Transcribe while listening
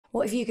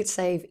What if you could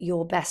save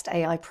your best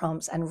AI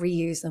prompts and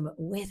reuse them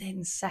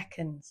within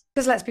seconds?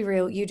 Because let's be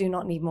real, you do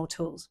not need more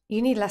tools.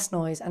 You need less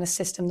noise and a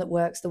system that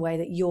works the way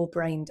that your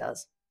brain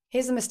does.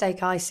 Here's the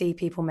mistake I see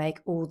people make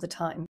all the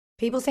time.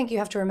 People think you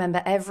have to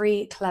remember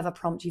every clever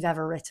prompt you've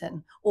ever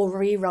written or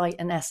rewrite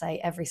an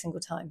essay every single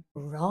time.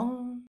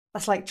 Wrong.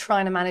 That's like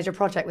trying to manage a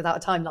project without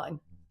a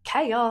timeline.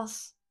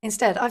 Chaos.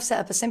 Instead, I've set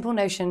up a simple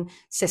Notion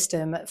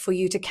system for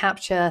you to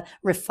capture,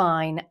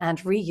 refine, and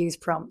reuse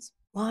prompts.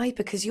 Why?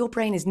 Because your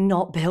brain is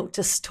not built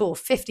to store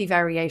 50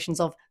 variations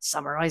of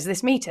summarize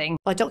this meeting.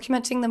 By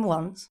documenting them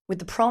once with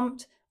the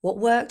prompt, what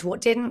worked,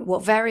 what didn't,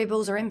 what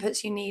variables or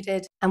inputs you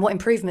needed, and what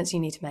improvements you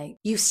need to make,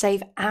 you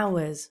save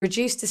hours,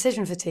 reduce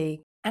decision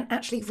fatigue, and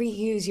actually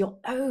reuse your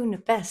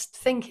own best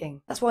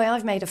thinking. That's why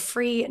I've made a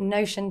free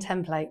Notion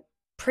template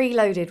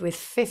preloaded with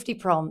 50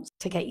 prompts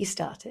to get you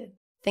started.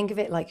 Think of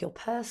it like your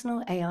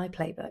personal AI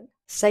playbook.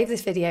 Save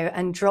this video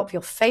and drop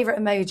your favorite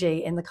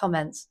emoji in the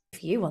comments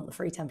if you want the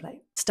free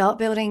template. Start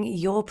building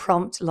your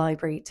prompt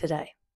library today.